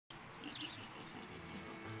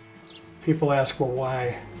People ask, well,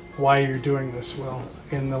 why are you doing this? Well,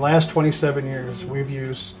 in the last 27 years, we've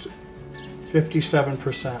used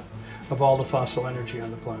 57% of all the fossil energy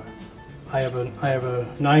on the planet. I have a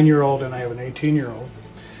 9-year-old and I have an 18-year-old.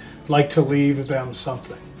 I'd like to leave them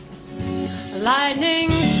something.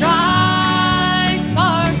 Lightning strikes,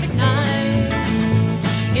 sparks ignite.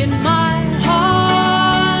 In my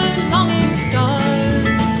heart, longing stars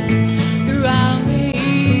throughout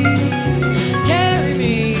me, carry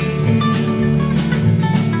me.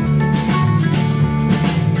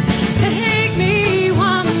 Take me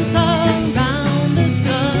once around the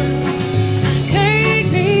sun.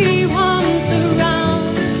 Take me once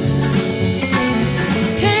around.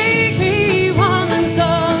 Take me once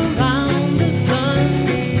around the sun.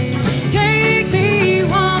 Take me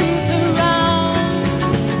once around.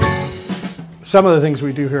 Some of the things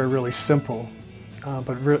we do here are really simple,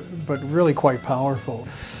 but really quite powerful.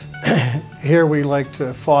 Here we like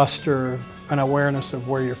to foster an awareness of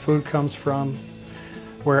where your food comes from,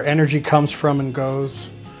 where energy comes from and goes,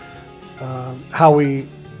 how we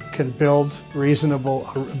can build a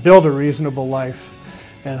reasonable life,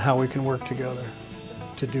 and how we can work together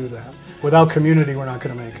to do that. Without community, we're not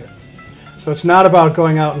going to make it. So it's not about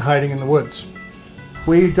going out and hiding in the woods.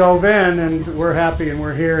 We dove in and we're happy and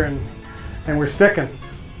we're here and we're sticking.